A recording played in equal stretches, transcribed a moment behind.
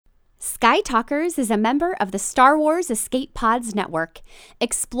Sky Talkers is a member of the Star Wars Escape Pods Network.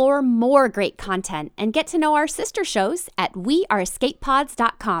 Explore more great content and get to know our sister shows at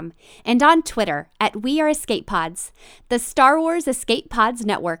weareescapepods.com and on Twitter at weareescapepods. The Star Wars Escape Pods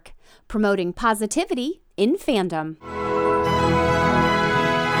Network, promoting positivity in fandom.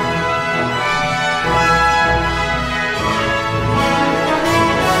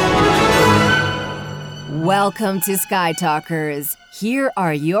 Welcome to Sky Talkers. Here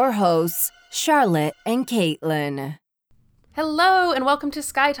are your hosts, Charlotte and Caitlin. Hello and welcome to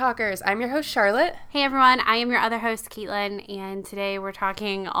Sky Talkers. I'm your host, Charlotte. Hey everyone, I am your other host, Caitlin, and today we're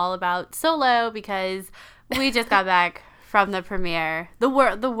talking all about Solo because we just got back from the premiere, the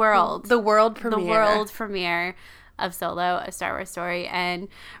world premiere of Solo, A Star Wars Story, and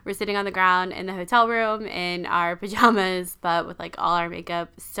we're sitting on the ground in the hotel room in our pajamas, but with like all our makeup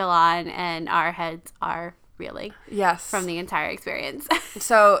still on, and our heads are reeling. Yes. From the entire experience.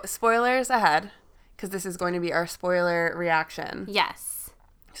 So, spoilers ahead, because this is going to be our spoiler reaction. Yes.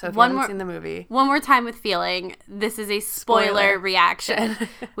 So if you haven't seen the movie. One more time with feeling, this is a spoiler reaction.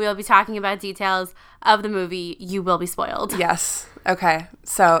 We will be talking about details of the movie. You will be spoiled. Yes. Okay.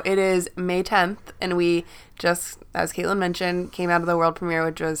 So it is May 10th, and we just, as Caitlin mentioned, came out of the world premiere,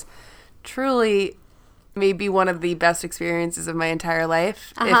 which was truly maybe one of the best experiences of my entire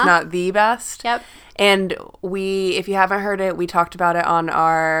life, if not the best. Yep. And we, if you haven't heard it, we talked about it on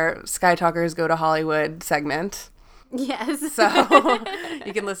our Sky Talkers Go to Hollywood segment. Yes. So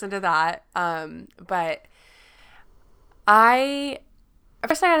you can listen to that. But I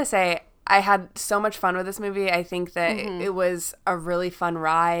gotta say, I had so much fun with this movie. I think that it was a really fun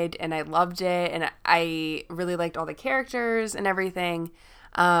ride, and I loved it, and I really liked all the characters and everything.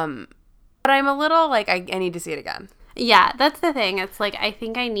 But I'm a little like, I need to see it again. Yeah, that's the thing. It's like, I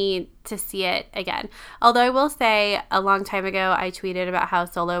think I need to see it again. Although I will say, a long time ago, I tweeted about how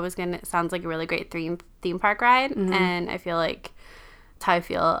Solo sounds like a really great theme park ride. And I feel like that's how I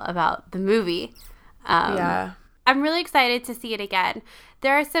feel about the movie. Yeah. I'm really excited to see it again.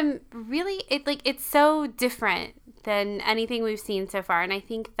 There are some really, it's so different than anything we've seen so far. And I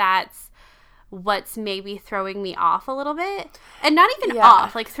think that's what's maybe throwing me off a little bit. And not even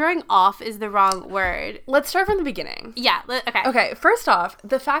off. Like, throwing off is the wrong word. Let's start from the beginning. Yeah. Okay. Okay. First off,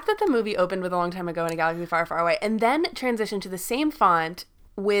 the fact that the movie opened with A Long Time Ago in a Galaxy Far, Far Away, and then transitioned to the same font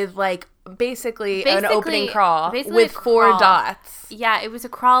with, like, basically an opening crawl with four dots. Yeah, it was a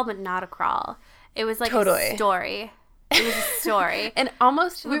crawl, but not a crawl. It was like a story. It was a story. And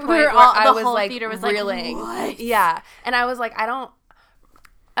almost to the point where the whole theater was reeling. Like, what? Yeah. And I was like,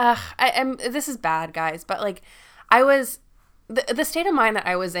 this is bad, guys, but like, I was, the state of mind that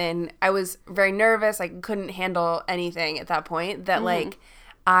I was in, I was very nervous. I couldn't handle anything at that point, that like,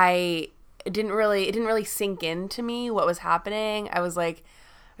 it didn't really sink into me what was happening. I was like,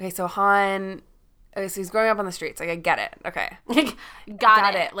 okay, so Han, okay, so he's growing up on the streets. Like, I get it. Okay.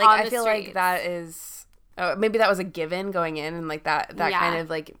 Got it. Like, I feel like that is, maybe that was a given going in, and like that kind of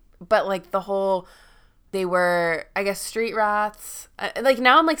like, but like the whole, they were, I guess, street rats. Like,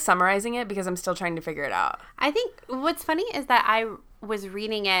 now I'm like summarizing it because I'm still trying to figure it out. I think what's funny is that I was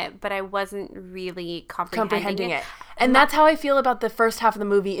reading it, but I wasn't really comprehending it. And that's how I feel about the first half of the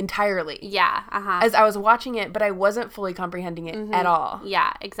movie entirely. Yeah. As I was watching it, but I wasn't fully comprehending it at all.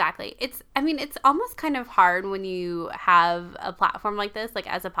 Yeah, exactly. It's almost kind of hard when you have a platform like this,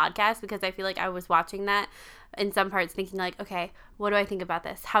 like as a podcast, because I feel like I was watching that in some parts thinking like, okay, what do I think about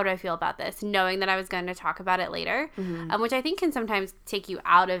this? How do I feel about this? Knowing that I was going to talk about it later, which I think can sometimes take you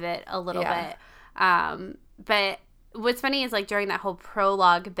out of it a little bit. But what's funny is like during that whole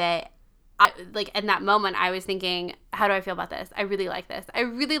prologue bit, in that moment, I was thinking, how do I feel about this? I really like this. I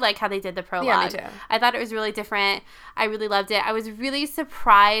really like how they did the prologue. Yeah, me too. I thought it was really different. I really loved it. I was really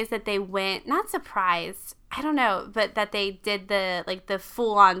surprised that they not surprised, I don't know, but that they did the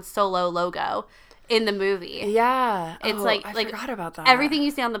full-on Solo logo in the movie. Yeah. It's I forgot about that. Everything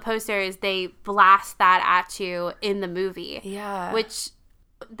you see on the posters, they blast that at you in the movie. Yeah. Which,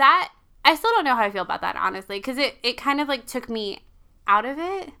 that, I still don't know how I feel about that, honestly, because it kind of like took me out of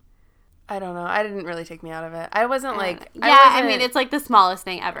it. I don't know. I didn't really take me out of it. I wasn't like... I mean, it's like the smallest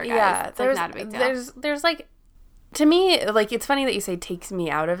thing ever, guys. Yeah. It's like not a big deal. There's like... To me, like, it's funny that you say takes me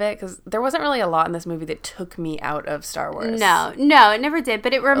out of it, because there wasn't really a lot in this movie that took me out of Star Wars. No, it never did.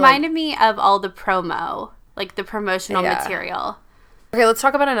 But it reminded me of all the promo, like the promotional material. Okay, let's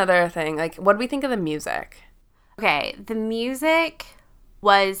talk about another thing. Like, what do we think of the music? Okay, the music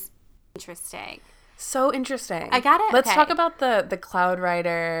was interesting. So interesting. I got it. Let's talk about the Cloud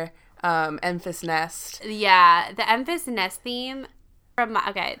Rider Enfys Nest. Yeah, the Enfys Nest theme.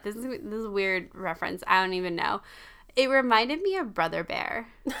 This is a weird reference. I don't even know. It reminded me of Brother Bear.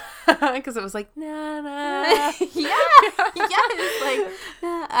 Because it was like, na na. Yeah. Yes.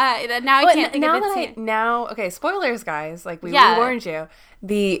 Like, now I can't think of it. Okay, spoilers, guys. Like, we warned you.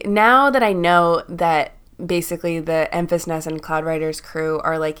 Now that I know that basically the Enfys Nest and Cloud Rider's crew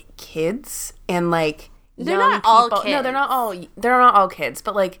are, like, kids and, like, they're young not all people. kids. No, they're not all kids.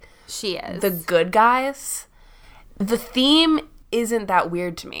 But, like, she is. the good guys, the theme isn't that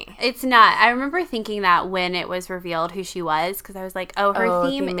weird to me. It's not. I remember thinking that when it was revealed who she was, because I was like, oh, her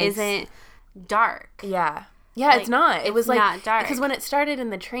theme isn't dark. Yeah. Yeah, like, it's not. It was like, not dark. Because when it started in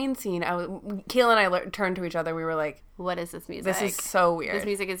the train scene, Kayla and I turned to each other. We were like, what is this music? This is so weird. This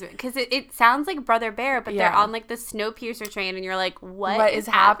music is, because it sounds like Brother Bear, but they're on like the Snowpiercer train, and you're like, what is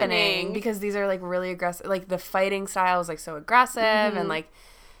happening? Because these are like really aggressive. Like the fighting style is like so aggressive, and like,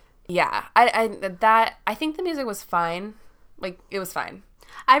 yeah. I think the music was fine. Like, it was fine.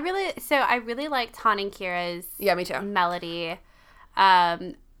 I really liked Han and Kira's me too. melody.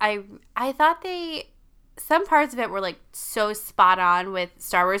 I thought some parts of it were like so spot on with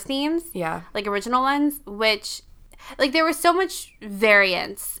Star Wars themes. Yeah. Like original ones, which like there was so much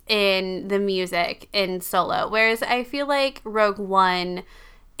variance in the music in Solo, whereas I feel like Rogue One,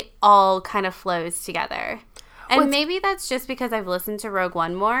 it all kind of flows together. And maybe that's just because I've listened to Rogue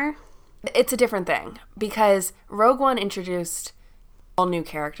One more. It's a different thing because Rogue One introduced all new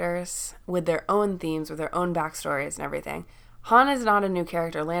characters with their own themes, with their own backstories and everything. Han is not a new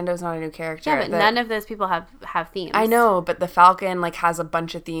character. Lando's not a new character. Yeah, but none of those people have themes. I know, but the Falcon like has a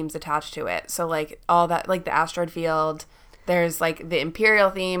bunch of themes attached to it. So like all that, like the asteroid field, there's like the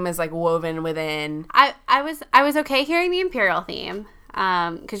Imperial theme is like woven within. I was okay hearing the Imperial theme,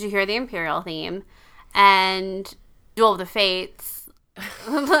 because you hear the Imperial theme, and Duel of the Fates.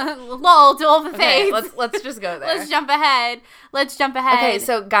 Lol, Duel of the Fates. Okay, let's just go there. Let's jump ahead. Okay,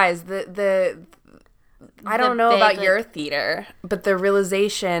 so guys, I don't know about your theater, but the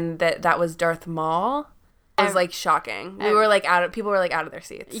realization that was Darth Maul was like shocking. People were like out of their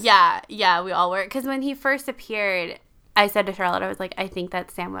seats. Yeah, we all were. Because when he first appeared, I said to Charlotte, I was like, I think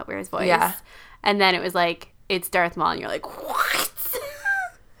that's Sam Witwer's voice. Yeah. And then it was like, it's Darth Maul, and you're like, what?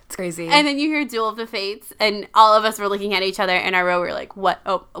 It's crazy. And then you hear Duel of the Fates, and all of us were looking at each other in our row. We were like, what?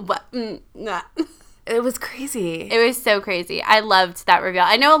 Oh, what? Nah. It was crazy. It was so crazy. I loved that reveal.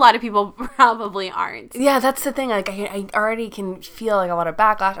 I know a lot of people probably aren't. Yeah, that's the thing. Like, I already can feel like a lot of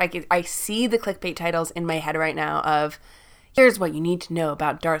backlash. I see the clickbait titles in my head right now of, here's what you need to know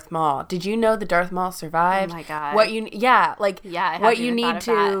about Darth Maul. Did you know that Darth Maul survived? Oh my god. What you need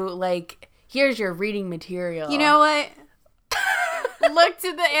to like. Here's your reading material. You know what? Look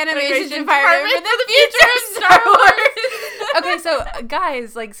to the animation department for the future of Star Wars. Okay, so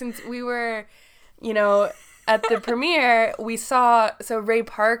guys, like since we were, at the premiere, we saw Ray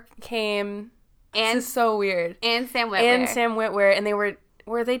Park came, and this is so weird, and Sam Witwer, and they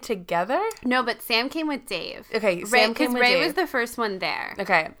were they together? No, but Sam came with Dave. Okay, Sam came with Dave. Ray was the first one there.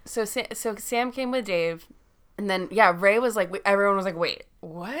 Okay, so Sam came with Dave. And then, Ray was like, everyone was like, wait,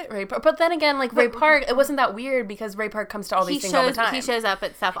 what? Ray Park? But then again, like, Ray Park, it wasn't that weird because Ray Park comes to all these things all the time. He shows up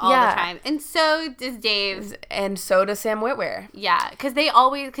at stuff all the time. And so does Dave. And so does Sam Witwer. Yeah, because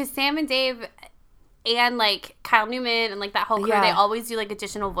Sam and Dave and, like, Kyle Newman and, like, that whole crew, they always do, like,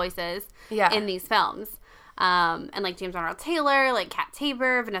 additional voices in these films. And, like, James Arnold Taylor, like, Kat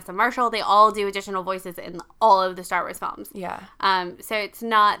Tabor, Vanessa Marshall, they all do additional voices in all of the Star Wars films. Yeah. So it's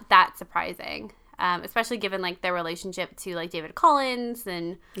not that surprising. Especially given, like, their relationship to, like, David Collins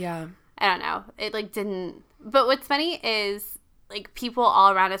and... Yeah. I don't know. It, like, didn't... But what's funny is, like, people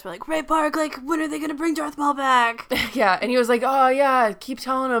all around us were like, Ray Park, like, when are they going to bring Darth Maul back? Yeah. And he was like, oh, yeah, keep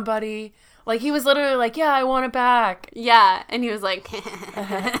telling him, buddy. Like, he was literally like, yeah, I want it back. Yeah. And he was like...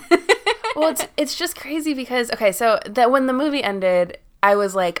 Well, it's just crazy because... Okay, so that when the movie ended... I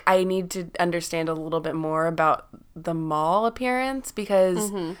was like, I need to understand a little bit more about the Maul appearance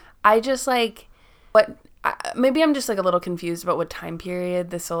because I just, like... maybe I'm just like a little confused about what time period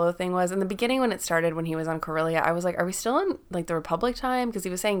the Solo thing was. In the beginning when it started, when he was on Corellia, I was like, are we still in like the Republic time? Because he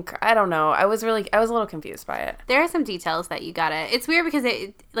was saying, I don't know. I was a little confused by it. There are some details that you gotta. It's weird because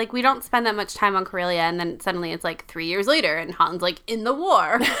we don't spend that much time on Corellia, and then suddenly it's like 3 years later, and Han's like in the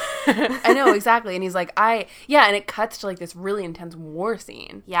war. I know, exactly. And he's like, and it cuts to like this really intense war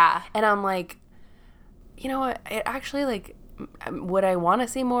scene. Yeah. And I'm like, you know what? It actually like. Would I want to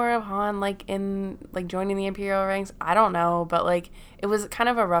see more of Han, like, in, like, joining the Imperial ranks? I don't know, but, like, it was kind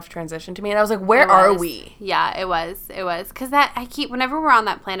of a rough transition to me, and I was like, where are we? Yeah, it was, because whenever we're on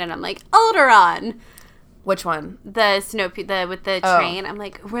that planet, I'm like, Alderaan! Which one? With the train, I'm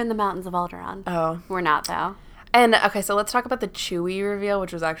like, we're in the mountains of Alderaan. Oh. We're not, though. And, okay, so let's talk about the Chewie reveal,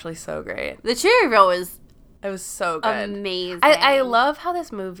 which was actually so great. The Chewie reveal was It was so good. Amazing. I love how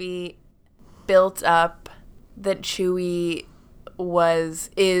this movie built up that Chewie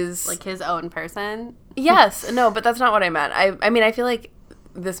is like his own person. Yes. No, but that's not what I meant. I mean, I feel like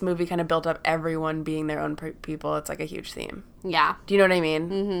this movie kind of built up everyone being their own people. It's like a huge theme. Yeah. Do you know what I mean?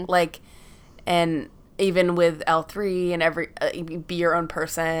 Mm-hmm. Like, and even with L3 and every be your own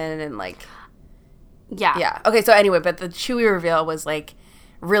person and like. Yeah. Yeah. Okay. So anyway, but the Chewie reveal was like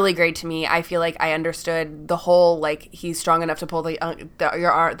really great to me. I feel like I understood the whole like he's strong enough to pull the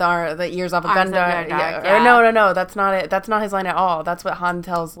ears off a gun. Yeah. Or no, that's not it. That's not his line at all. That's what Han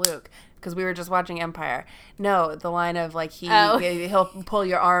tells Luke because we were just watching Empire. No, the line of like he'll pull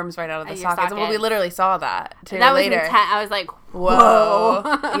your arms right out of the sockets. Well, we literally saw that too. That was later. intense. I was like, whoa.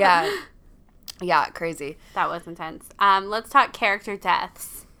 Yeah, crazy. That was intense. Let's talk character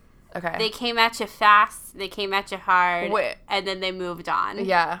deaths. Okay. They came at you fast. They came at you hard. Wait. And then they moved on.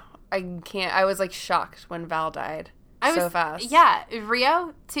 Yeah. I was like shocked when Val died so fast. Yeah.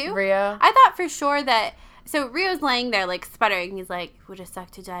 Rio, too? Rio. I thought for sure that... So Rio's laying there, like, sputtering. He's like, would have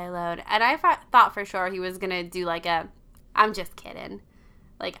sucked to die alone. And I thought for sure he was going to do, like, I'm just kidding.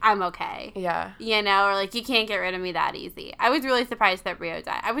 Like, I'm okay. Yeah. You know? Or, like, you can't get rid of me that easy. I was really surprised that Rio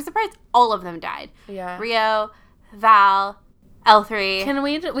died. I was surprised all of them died. Yeah. Rio, Val...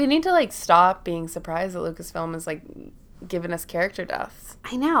 L3. We need to like stop being surprised that Lucasfilm is like giving us character deaths.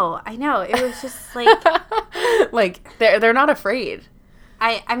 I know. It was just like like they're not afraid.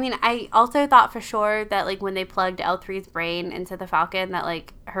 I mean, I also thought for sure that like when they plugged L3's brain into the Falcon that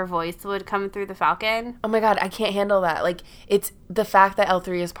like her voice would come through the Falcon. Oh my god, I can't handle that. Like it's the fact that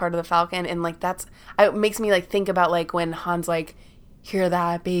L3 is part of the Falcon and like it makes me like think about like when Han's like hear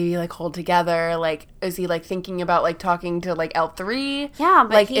that baby like hold together, like is he like thinking about like talking to like L3? Yeah,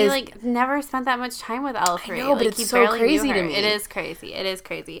 but like, he like never spent that much time with L3. I know, but like, it's so crazy to me. It is crazy.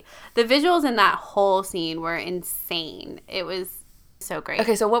 The visuals in that whole scene were insane. It was so great.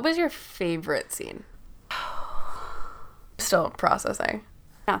 Okay, so what was your favorite scene? Still processing.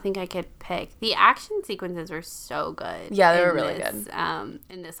 I don't think I could pick. The action sequences were so good. Yeah, they were really good.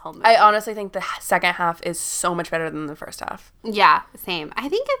 In this whole movie, I honestly think the second half is so much better than the first half. Yeah, same. I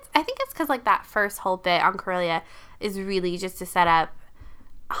think it's because like that first whole bit on Corellia is really just to set up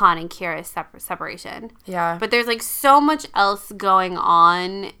Han and Kira's separation. Yeah, but there's like so much else going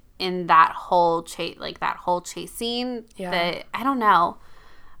on in that whole chase, scene. Yeah. That I don't know.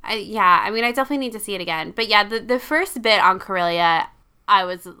 I mean, I definitely need to see it again. But yeah, the first bit on Corellia, I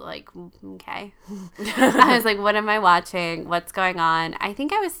was like, okay. I was like, what am I watching? What's going on? I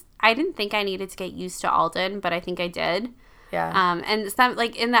didn't think I needed to get used to Alden, but I think I did. Yeah. And some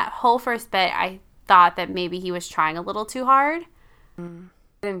like in that whole first bit, I thought that maybe he was trying a little too hard. I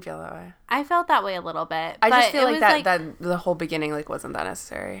didn't feel that way. I felt that way a little bit. I just feel like that the whole beginning like wasn't that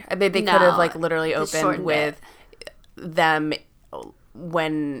necessary. I mean, they could have like literally opened with them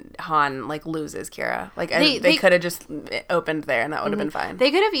when Han like loses Kira. Like they could have just opened there and that would have been fine.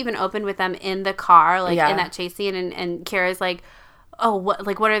 They could have even opened with them in the car, like in that chase scene, and Kira's like, oh, what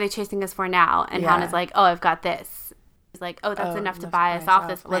are they chasing us for now? And Han is like, oh, I've got this. He's like, oh, that's enough to buy us off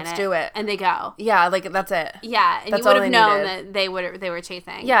this planet. Let's do it. And they go. Yeah, like that's it. Yeah, and that's you would have known that they were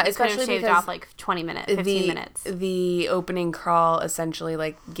chasing. Yeah, they especially could have shaved off like 20 minutes, 15 minutes. The opening crawl essentially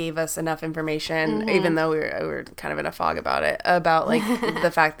like gave us enough information, even though we were kind of in a fog about it, about like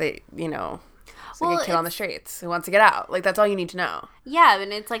the fact that it's like a kid on the streets who wants to get out. Like that's all you need to know. Yeah,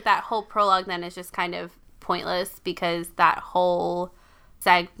 and it's like that whole prologue then is just kind of pointless because that whole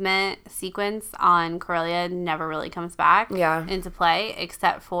sequence on Corellia never really comes back into play,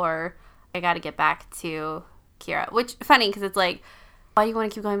 except for I got to get back to Kira, which funny because it's like, why do you want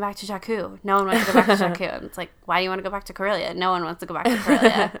to keep going back to Jakku? No one wants to go back to Jakku. And it's like, why do you want to go back to Corellia? No one wants to go back to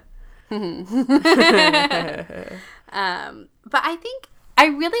Corellia. But I think I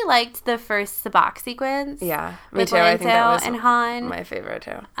really liked the first Sabacc sequence. Yeah, me with too. I think that was and Han. My favorite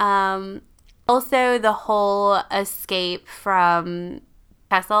too. Also, the whole escape from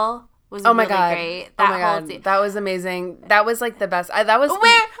Kessel was really great. That was amazing. That was like the best.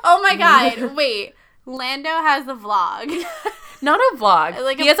 Oh my god! Wait, Lando has a vlog. Not a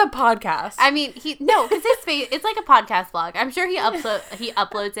vlog. He has a podcast. I mean, because his face, it's like a podcast vlog. I'm sure he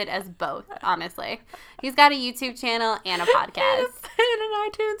uploads it as both, honestly. He's got a YouTube channel and a podcast. And an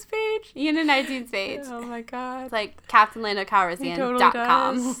iTunes page. Oh my god. It's like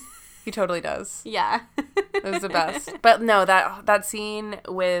CaptainLandoCalrissian.com. He totally does. Yeah. It was the best. But no, that scene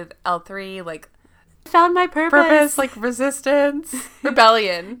with L3, like, found my purpose. Like resistance,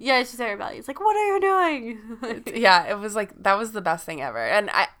 rebellion. Yeah, she said rebellion. It's like, what are you doing? Yeah, it was like that was the best thing ever, and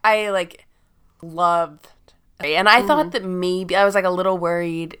I like loved And I thought that maybe I was like a little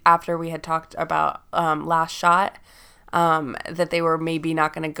worried after we had talked about Last Shot that they were maybe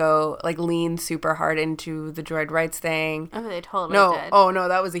not going to go like lean super hard into the droid rights thing. Oh, they totally did. Oh no,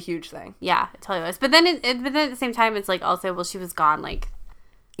 that was a huge thing. Yeah, it totally was. But then, but then at the same time, it's like also, well, she was gone like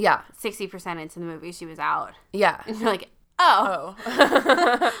Yeah. 60% into the movie. She was out. Yeah. And you're like, oh.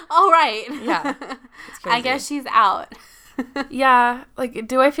 All right. Yeah. It's crazy. I guess she's out. Yeah. Like,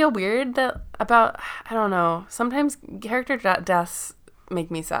 do I feel weird about, I don't know. Sometimes character deaths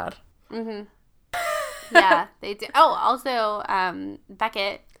make me sad. Yeah, they do. Oh, also,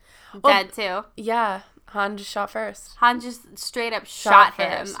 Beckett, dead too. Yeah. Han just shot first. Han just straight up shot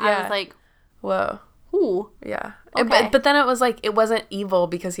him. first, I yeah. was like, Whoa. ooh. Yeah. Okay. But then it was like, it wasn't evil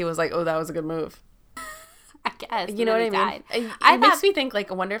because he was like, oh, that was a good move. I guess. You know what I mean? Died. It makes me think, like,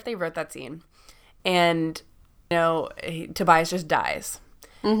 I wonder if they wrote that scene. And, you know, Tobias just dies.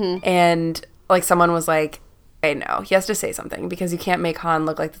 And, like, someone was like, I know, he has to say something because you can't make Han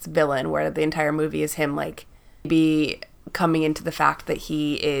look like this villain where the entire movie is him, like, be coming into the fact that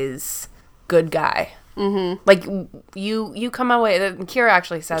he is good guy. Like, you come away, Kira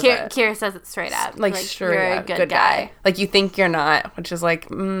actually says it. Kira says it straight up. Like, sure, you're yeah, a good guy. Like, you think you're not, which is,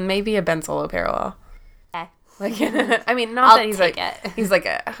 like, maybe a Ben Solo parallel. Okay. Like, I mean, not I'll that he's take like, it. he's like,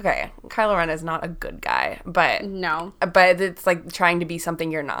 okay, Kylo Ren is not a good guy, but No. it's like trying to be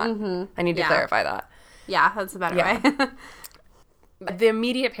something you're not. I need to Yeah. clarify that. Yeah, that's a better Yeah. way. The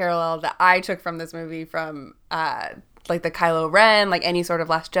immediate parallel that I took from this movie from, like the Kylo Ren, like any sort of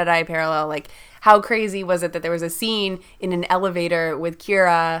Last Jedi parallel, like how crazy was it that there was a scene in an elevator with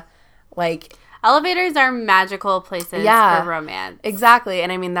Kira, like. Elevators are magical places Yeah. for romance. Exactly.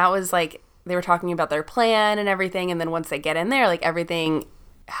 And I mean, that was like, they were talking about their plan and everything. And then once they get in there, like everything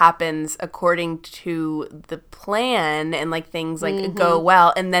happens according to the plan and like things like go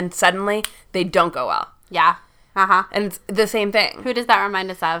well. And then suddenly they don't go well. Yeah. Uh-huh. And it's the same thing. Who does that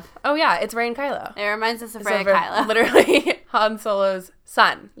remind us of? Oh, yeah. It's Rey and Kylo. It reminds us of So Rey and for Kylo. literally Han Solo's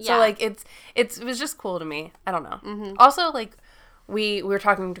son. Yeah. So like it was just cool to me. I don't know. Also, like we were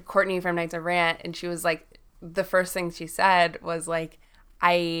talking to Courtney from Nights of Rant, and she was like, the first thing she said was like,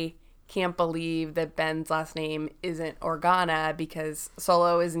 I can't believe that Ben's last name isn't Organa because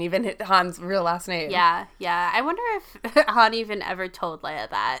Solo isn't even Han's real last name. Yeah, yeah. I wonder if Han even ever told Leia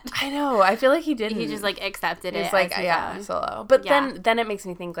that. I know. I feel like he didn't. He just like accepted it. It's like, as his yeah, own. Solo. But Yeah. then it makes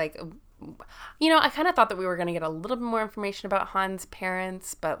me think like, you know, I kind of thought that we were going to get a little bit more information about Han's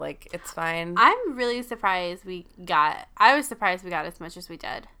parents, but like, it's fine. I'm really surprised I was surprised we got as much as we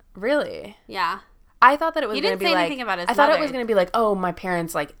did. Really? Yeah. I thought that it was You going to didn't be say like, anything about his I thought it mother. was going to be like, oh, my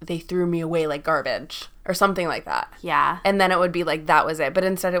parents, like, they threw me away like garbage or something like that. Yeah. And then it would be like, that was it. But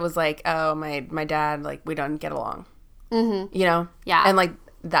instead it was like, oh, my dad, like, we don't get along. Mm-hmm. You know? Yeah. And like,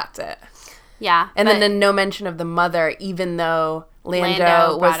 that's it. Yeah. And but then no mention of the mother, even though Lando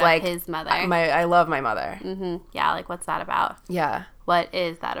Lando was brought up like, his mother. I love my mother. yeah, like what's that about? Yeah. What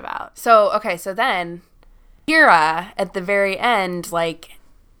is that about? So, okay, so then Kira at the very end, like,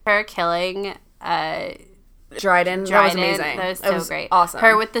 Her killing Dryden, that was amazing. That was It so great. Awesome.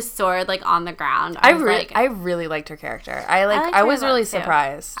 Her with the sword like on the ground. I I really liked her character. I liked her was a lot, really too.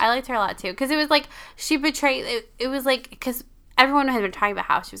 surprised. I liked her a lot too because it was like she betrayed. It was like because everyone had been talking about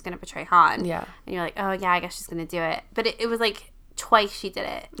how she was going to betray Han. Yeah. And you're like, oh yeah, I guess she's going to do it. But it was like twice she did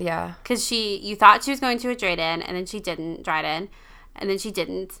it. Yeah. Because you thought she was going to a Dryden, and then she didn't, and then she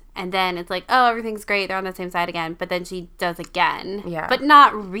didn't. And then it's like, oh, everything's great. They're on the same side again. But then she does again. Yeah. But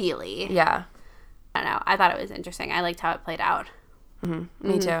not really. Yeah. I don't know. I thought it was interesting. I liked how it played out.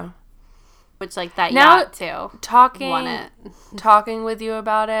 Me too. Which, like, that Now, yacht, too. Talking Won it. talking with you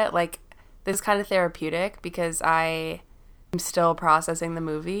about it, like, this is kind of therapeutic because I am still processing the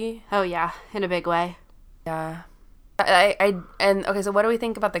movie. Oh, yeah. In a big way. Yeah. And okay, so what do we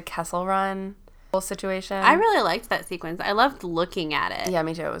think about the Kessel Run whole situation? I really liked that sequence. I loved looking at it. Yeah,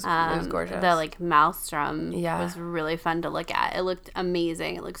 me too. It was gorgeous. The, like, Maelstrom Yeah. was really fun to look at. It looked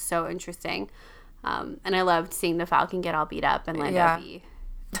amazing. It looked so interesting. And I loved seeing the Falcon get all beat up and Lando Yeah. be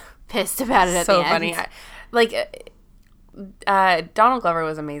pissed about it at so the end. funny. Donald Glover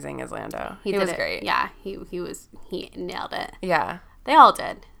was amazing as Lando. He did was it. great. Yeah, he nailed it. Yeah. They all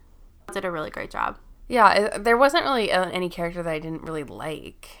did. Did a really great job. Yeah, there wasn't really any character that I didn't really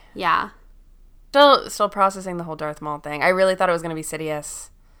like. Yeah. Still processing the whole Darth Maul thing. I really thought it was going to be Sidious.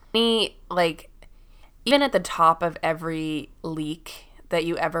 Even at the top of every leak that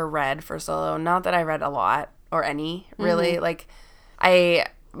you ever read for Solo, not that I read a lot or any, really. Like, I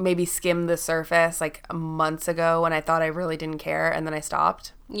maybe skimmed the surface, like, months ago when I thought I really didn't care, and then I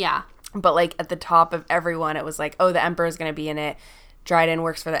stopped. Yeah. But, like, at the top of everyone, it was like, oh, the Emperor's going to be in it. Dryden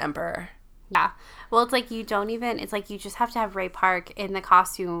works for the Emperor. Yeah. Well, it's like it's like you just have to have Ray Park in the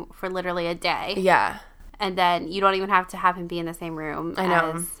costume for literally a day. Yeah. And then you don't even have to have him be in the same room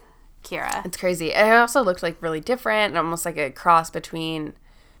as Kira. It's crazy. It also looked like really different, almost like a cross between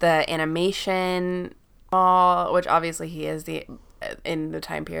the animation mall, which obviously he is in the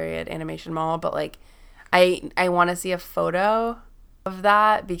time period animation mall, but like I want to see a photo of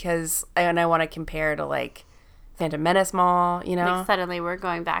that because I want to compare to like Phantom Menace Mall, you know? Like suddenly we're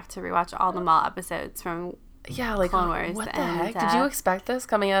going back to rewatch all the mall episodes from Clone Wars. What the heck? Did you expect this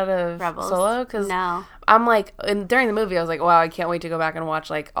coming out of Rebels? Solo? Because no. I'm like, during the movie, I was like, wow, I can't wait to go back and watch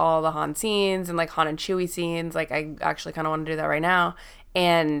like all the Han scenes and like Han and Chewie scenes. Like, I actually kind of want to do that right now.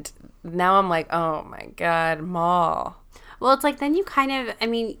 And now I'm like, oh my God, Maul. Well, it's like then you kind of,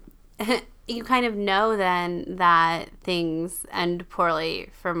 you kind of know then that things end poorly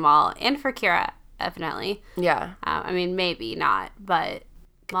for Maul and for Kira, definitely. Yeah. Maybe not, but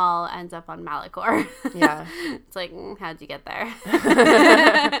Maul ends up on Malachor. Yeah. It's like, how'd you get there?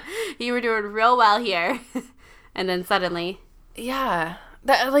 You were doing real well here. And then suddenly. Yeah.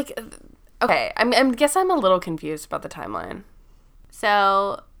 That, like, okay. I guess I'm a little confused about the timeline.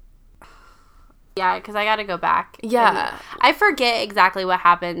 So, yeah, because I got to go back. Yeah. I forget exactly what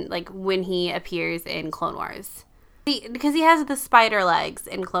happened, like, when he appears in Clone Wars. Because he has the spider legs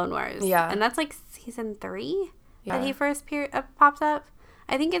in Clone Wars. Yeah. And that's, like, season 3 that he first pops up.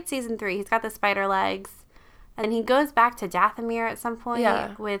 I think it's season 3. He's got the spider legs. And he goes back to Dathomir at some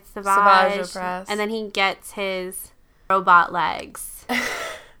point with Savage. Opress. And then he gets his robot legs,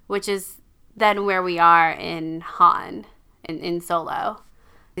 which is then where we are in Han, in Solo.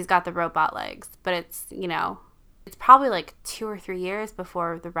 He's got the robot legs. But it's, it's probably like 2 or 3 years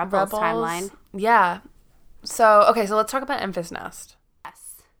before the Rebels timeline. Yeah. So, okay, so let's talk about Enfys Nest.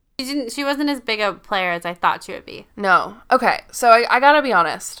 Yes. She wasn't as big a player as I thought she would be. No. Okay, so I gotta be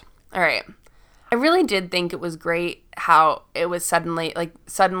honest. All right. I really did think it was great how it was suddenly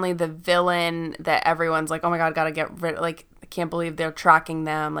the villain that everyone's like, oh my God, gotta get rid of, like, I can't believe they're tracking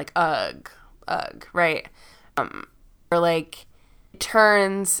them, like, ugh, right? Or like, it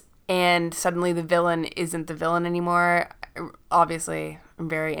turns and suddenly the villain isn't the villain anymore. Obviously, I'm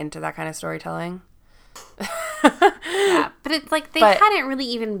very into that kind of storytelling. Yeah, but it's like they hadn't really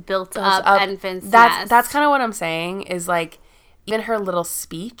even built up Enfys Nest. That's kind of what I'm saying is like, even her little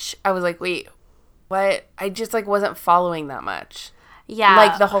speech, I was like, wait, what? I just like wasn't following that much. Yeah.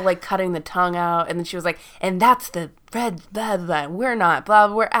 Like the whole like cutting the tongue out, and then she was like, and that's the red blah blah, we're not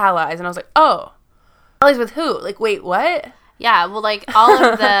blah, we're allies. And I was like, oh, allies with who? Like, wait, what? Yeah, well, like all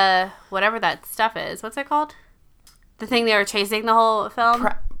of the whatever that stuff is, what's it called? The thing they were chasing the whole film?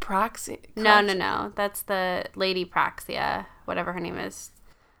 Praxia? No. That's the Lady Praxia, whatever her name is.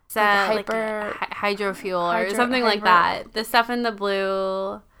 It's like hydrofuel or something like that. The stuff in the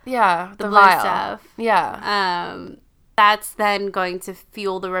blue. Yeah, the blue vial. stuff. Yeah. That's then going to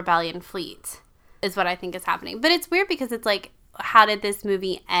fuel the rebellion fleet, is what I think is happening. But it's weird because it's like, how did this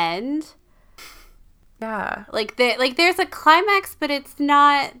movie end? Yeah. Like there's a climax, but it's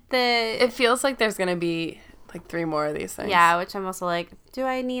not the. It feels like there's gonna be like 3 more of these things. Yeah, which I'm also like, do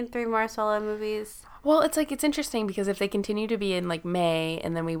I need 3 more Solo movies? Well, it's like, it's interesting because if they continue to be in like May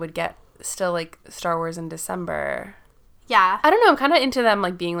and then we would get still like Star Wars in December. Yeah. I don't know. I'm kind of into them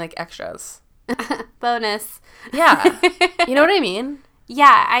like being like extras. Bonus. Yeah. You know what I mean?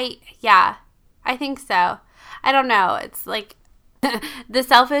 Yeah, I think so. I don't know. It's like the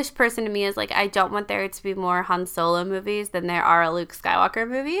selfish person to me is like, I don't want there to be more Han Solo movies than there are Luke Skywalker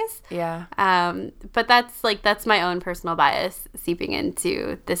movies. Yeah. But that's my own personal bias seeping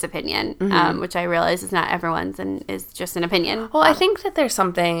into this opinion, which I realize is not everyone's and is just an opinion. Well, I think that there's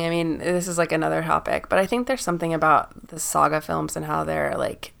something, I mean, this is like another topic, but I think there's something about the saga films and how they're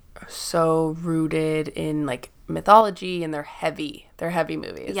like so rooted in like mythology and they're heavy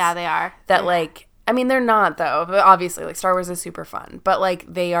movies. Yeah, they are. That like, I mean, they're not though, but obviously like Star Wars is super fun, but like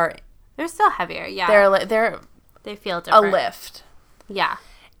they're still heavier. Yeah. They feel different. A lift. Yeah.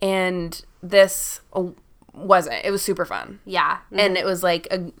 And this wasn't. It was super fun. Yeah. Mm-hmm. And it was like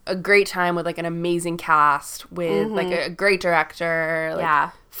a great time with like an amazing cast with like a great director.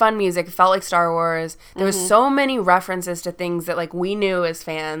 Like, fun music. It felt like Star Wars. There was so many references to things that like we knew as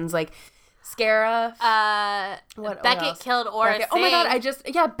fans, like Scarif. Beckett killed Aura Singh. Oh my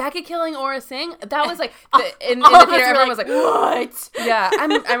God! Beckett killing Aura Singh. That was like in the theater. Everyone was like, "What?" Yeah,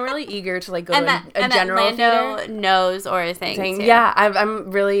 I'm really eager to like go to a general Lando theater. Knows Aura Singh too. Yeah,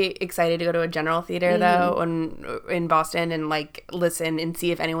 I'm really excited to go to a general theater though, in Boston and like listen and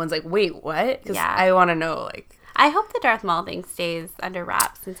see if anyone's like, "Wait, what?" Because I want to know like. I hope the Darth Maul thing stays under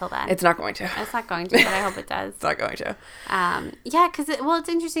wraps until then. It's not going to. It's not going to, but I hope it does. It's not going to. Yeah, because it's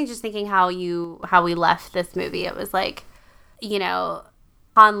interesting just thinking how we left this movie. It was like, you know,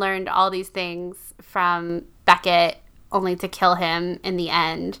 Han learned all these things from Beckett only to kill him in the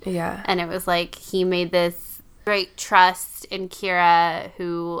end. Yeah. And it was like he made this great trust in Kira,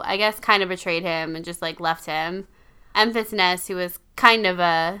 who I guess kind of betrayed him and just like left him. Enfys Nest, who was kind of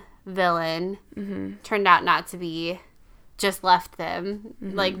a villain, turned out not to be, just left them.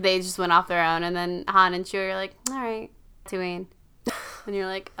 Like they just went off their own. And then Han and Chewie are like, all right, Tatooine. And you're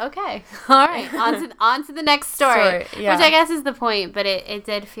like, okay, all right, on to the next story. Yeah. Which I guess is the point, but it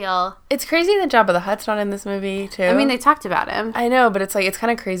did feel... It's crazy that Jabba the Hutt's not in this movie, too. I mean, they talked about him. I know, but it's like, it's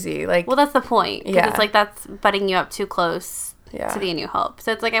kind of crazy. Like, Well, that's the point. Because Yeah. it's like that's butting you up too close Yeah. to the A New Hope.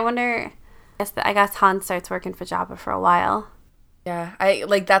 So it's like, I wonder... I guess Han starts working for Jabba for a while. yeah.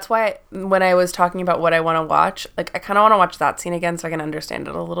 That's why when I was talking about what I want to watch, like, I kind of want to watch that scene again so I can understand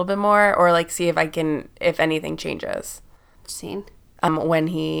it a little bit more, or, like, see if anything changes. Scene. When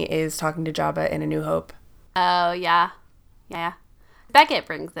he is talking to Jabba in A New Hope. Oh, yeah. Yeah. Beckett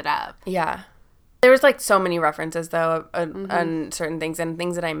brings it up. Yeah. There was, like, so many references, though, on certain things and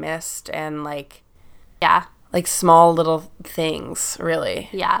things that I missed and, like, Yeah. like, small little things, really.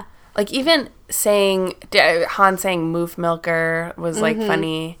 Yeah. Like, even Han saying moof milker was, like,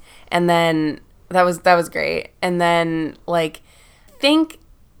 funny. And then that was great. And then, like, I think it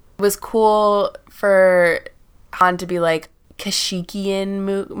was cool for Han to be, like, Kashyyykian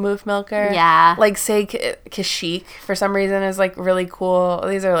moof milker. Yeah. Like, say Kashyyyk for some reason is, like, really cool.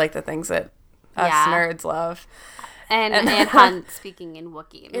 These are, like, the things that us Yeah. nerds love. And Han speaking in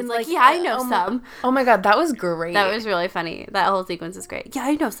Wookiee. It's And, like, like, yeah, I know oh some. Oh, my God. That was great. That was really funny. That whole sequence is great. Yeah,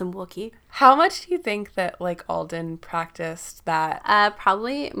 I know some Wookiee. How much do you think that, like, Alden practiced that?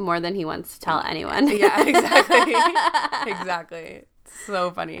 Probably more than he wants to tell anyone. Yeah, exactly. Exactly.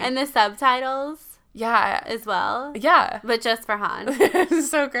 So funny. And the subtitles yeah. as well. Yeah. But just for Han. I It's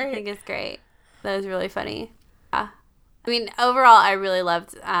so great. think it's great. That was really funny. Yeah. I mean, overall, I really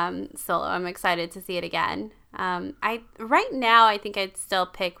loved Solo. I'm excited to see it again. Right now, I think I'd still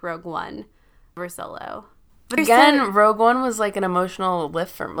pick Rogue One over Solo. But Again, Rogue One was like an emotional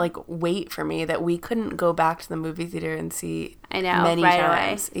lift weight for me that we couldn't go back to the movie theater and see I know, many right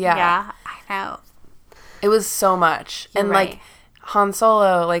times. away. Yeah. Yeah, I know. It was so much. You're and right. like Han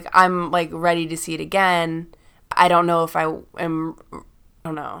Solo, like I'm like ready to see it again. I don't know if I am I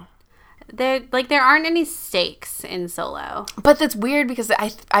don't know. There aren't any stakes in Solo. But that's weird because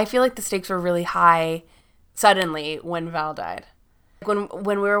I feel like the stakes were really high suddenly when Val died. When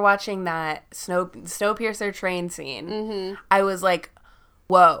we were watching that Snowpiercer train scene, I was like,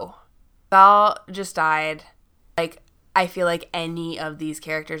 whoa, Val just died. Like, I feel like any of these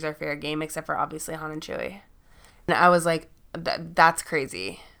characters are fair game except for obviously Han and Chewie. And I was like, that's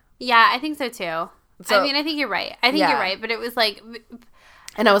crazy. Yeah, I think so too. So- I mean, I think you're right. I think Yeah. you're right. But it was like,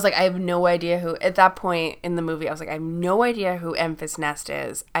 And I was like, I have no idea who, at that point in the movie, I was like, I have no idea who Enfys Nest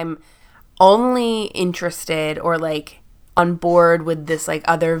is. I'm only interested or like on board with this like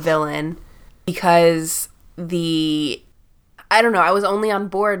other villain because I don't know, I was only on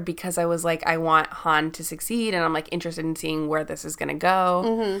board because I was like, I want Han to succeed and I'm like interested in seeing where this is going to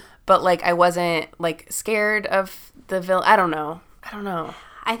go. But like, I wasn't like scared of the villain. I don't know.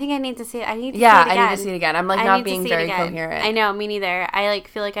 I think I need to see it. I need to Yeah, see it again. I need to see it again. I'm like I not need to being see it very again. coherent. I know, me neither. I like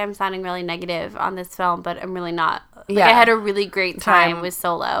feel like I'm sounding really negative on this film, but I'm really not. Like, Yeah. I had a really great time Time. with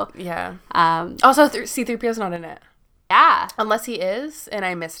Solo. Yeah. Um, Also, C-3PO's not in it. yeah, Unless he is, and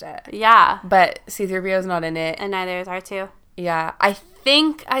I missed it. yeah, But C-3PO's not in it. and neither is R2. Yeah. I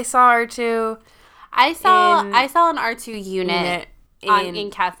think I saw R2 I saw In- an R2 unit in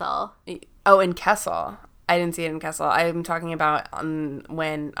Kessel. in Kessel. I didn't see it in Kessel. I'm talking about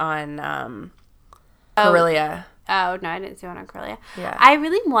Corellia. Oh no, I didn't see one on Corellia. Yeah. I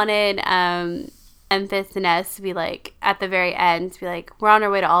really wanted Enfys Nest to be like at the very end to be like, we're on our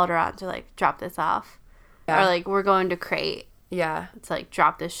way to Alderaan to like drop this off, Yeah. or like we're going to Crate Yeah. to like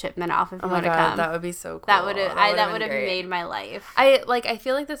drop this shipment off if you Oh my want to God, come. that would be so cool. That would have been great. made my life. I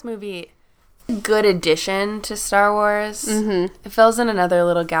feel like this movie good addition to Star Wars. Mm-hmm. It fills in another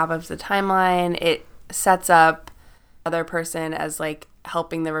little gap of the timeline. It sets up other person as like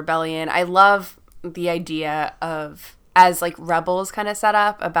helping the rebellion. I love the idea of as like rebels kind of set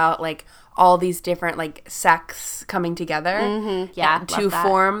up about like all these different like sects coming together Yeah, to love that.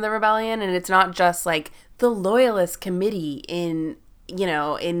 form the rebellion, and it's not just like the loyalist committee in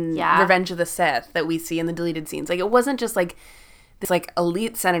Yeah. Revenge of the Sith that we see in the deleted scenes. Like it wasn't just like this like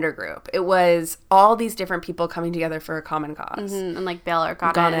elite senator group. It was all these different people coming together for a common cause. And like Bail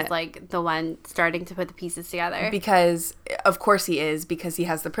Organa is like the one starting to put the pieces together. Because of course he is, because he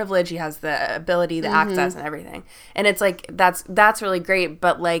has the privilege, he has the ability, the access and everything. And it's like that's really great,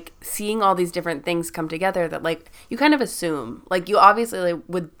 but like seeing all these different things come together that like you kind of assume, like you obviously like,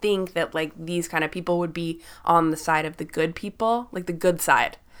 would think that like these kind of people would be on the side of the good people, like the good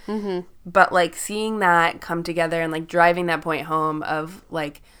side. But like seeing that come together and like driving that point home of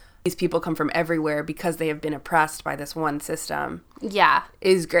like these people come from everywhere because they have been oppressed by this one system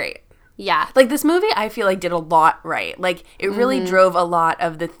is great. Like this movie I feel like did a lot right. Like it really drove a lot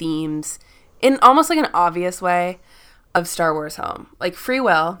of the themes in almost like an obvious way of Star Wars home. Like free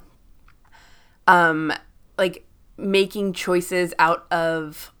will, like making choices out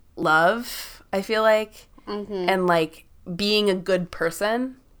of love, I feel like, and like being a good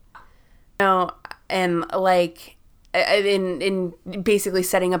person. And like in basically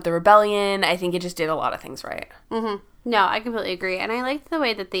setting up the rebellion, I think it just did a lot of things right. No, I completely agree. And I liked the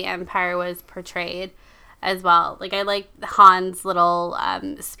way that the Empire was portrayed as well. Like I liked Han's little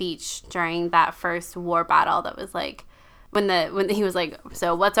speech during that first war battle that was like, when he was like,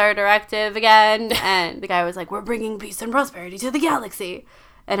 so what's our directive again? And the guy was like, we're bringing peace and prosperity to the galaxy.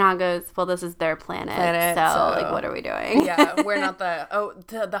 And Han goes, well, this is their planet, so like, what are we doing? We're not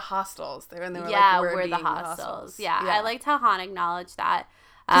the hostiles. They were like, we're the hostiles. Yeah, I liked how Han acknowledged that.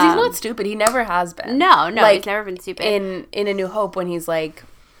 Because he's not stupid. He never has been. No, like, he's never been stupid. In A New Hope, when he's like,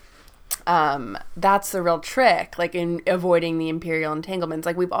 that's the real trick, like in avoiding the Imperial entanglements.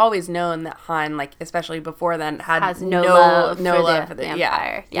 Like we've always known that Han, like especially before then, has no love for the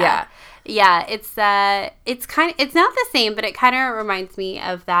Empire. Yeah, it's not the same, but it kind of reminds me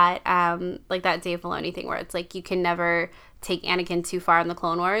of that like that Dave Filoni thing where it's like you can never take Anakin too far in the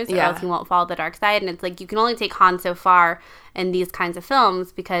Clone Wars or else he won't follow the dark side, and it's like you can only take Han so far in these kinds of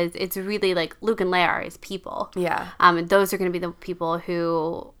films because it's really like Luke and Leia are his people. And those are going to be the people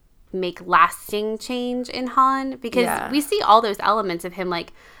who make lasting change in Han, because we see all those elements of him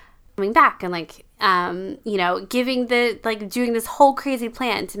like coming back and like giving the like doing this whole crazy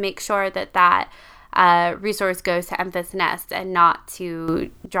plan to make sure that resource goes to Enfys Nest and not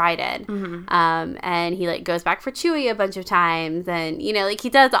to Dryden. And he like goes back for Chewie a bunch of times, and like he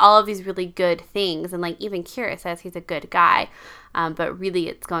does all of these really good things, and like even Kira says he's a good guy, but really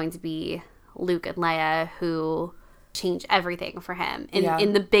it's going to be Luke and Leia who change everything for him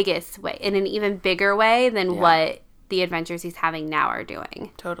in the biggest way, in an even bigger way than what the adventures he's having now are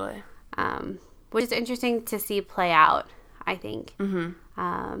doing. Totally. Which is interesting to see play out, I think.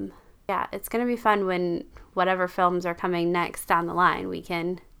 Yeah, it's going to be fun when whatever films are coming next down the line, we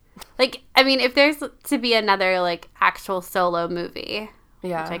can, like, I mean, if there's to be another, like, actual solo movie,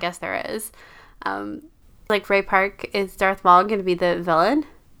 which I guess there is, like, Ray Park, is Darth Maul going to be the villain?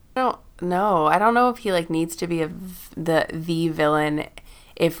 No, I don't know if he, like, needs to be the villain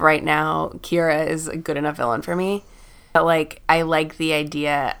if right now Kira is a good enough villain for me. But, like, I like the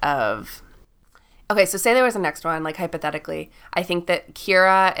idea of... Okay, so say there was a next one, like, hypothetically. I think that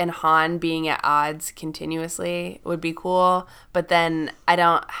Kira and Han being at odds continuously would be cool. But then I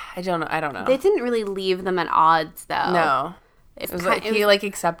don't know. They didn't really leave them at odds, though. No. It was like he, like,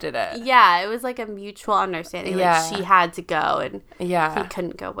 accepted it. Yeah, it was, like, a mutual understanding. Yeah. Like, she had to go, and he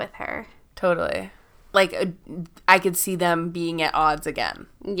couldn't go with her. Totally. Like, I could see them being at odds again.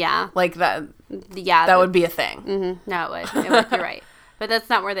 Yeah. Like, that. Yeah. That would be a thing. Mm-hmm. No, it would. You're right. But that's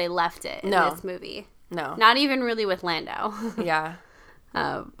not where they left it in this movie. No. Not even really with Lando. Yeah.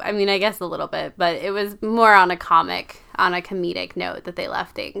 I mean, I guess a little bit, but it was more on a comedic note that they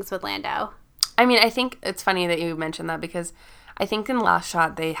left things with Lando. I mean, I think it's funny that you mentioned that, because I think in Last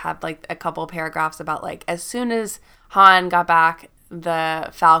Shot they had, like, a couple paragraphs about, like, as soon as Han got back the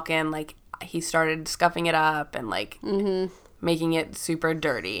Falcon, like, he started scuffing it up and, like, making it super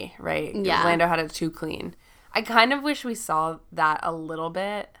dirty, right? Yeah. Lando had it too clean. I kind of wish we saw that a little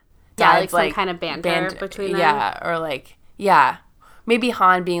bit. Yeah, like some kind of banter between them. Yeah, or, like, maybe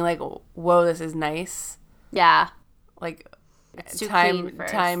Han being like, whoa, this is nice. Yeah. Like, it's too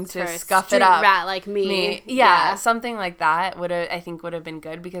time to scuff it up. Street rat like me. Yeah, something like that would have been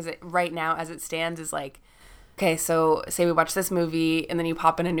good, because right now, as it stands, is like, okay, so say we watch this movie and then you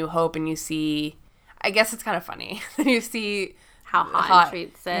pop in A New Hope and you see, I guess it's kind of funny, then you see how Han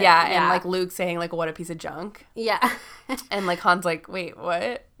treats it. Yeah, and like Luke saying like, what a piece of junk. Yeah. And like Han's like, wait,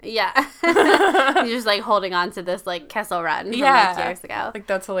 what? Yeah. He's just like holding on to this like Kessel Run from like years ago. Like,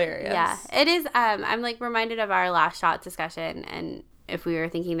 that's hilarious. Yeah. It is, I'm like reminded of our Last Shot discussion, and if we were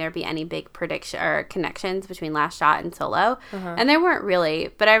thinking there'd be any big prediction or connections between Last Shot and Solo. And there weren't really.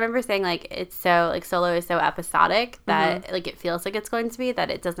 But I remember saying, like, it's so, like, Solo is so episodic that, like, it feels like it's going to be,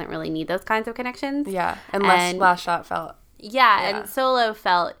 that it doesn't really need those kinds of connections. Yeah. And Last Shot felt. Yeah, and Solo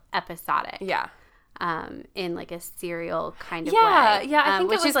felt episodic. Yeah. In like a serial kind of way. Yeah, I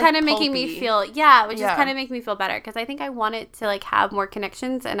think which it was is kind of making me feel, which is kind of making me feel better, because I think I want it to like have more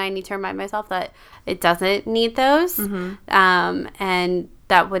connections, and I need to remind myself that it doesn't need those, and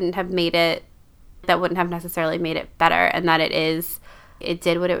that wouldn't have necessarily made it better, and that it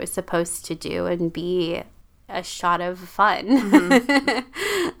did what it was supposed to do and be a shot of fun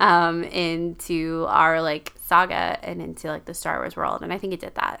into our like saga and into like the Star Wars world, and I think it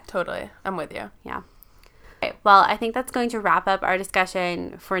did that. Totally, I'm with you. Yeah. Okay, well, I think that's going to wrap up our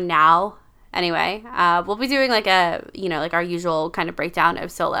discussion for now. Anyway, we'll be doing like like our usual kind of breakdown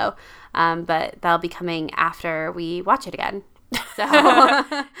of Solo, but that'll be coming after we watch it again. So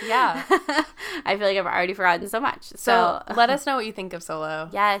yeah, I feel like I've already forgotten so much. So let us know what you think of Solo.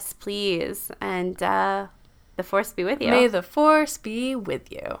 Yes, please, and the Force be with you. May the Force be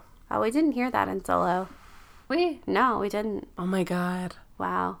with you. Oh, we didn't hear that in Solo. No, we didn't. Oh my God.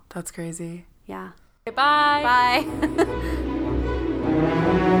 Wow. That's crazy. Yeah. Okay, bye. Bye.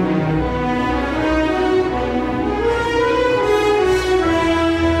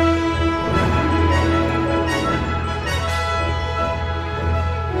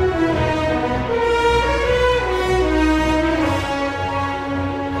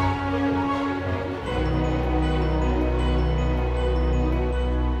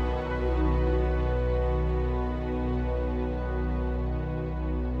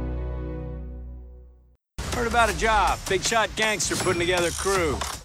 Heard about a job. Big shot gangster putting together a crew.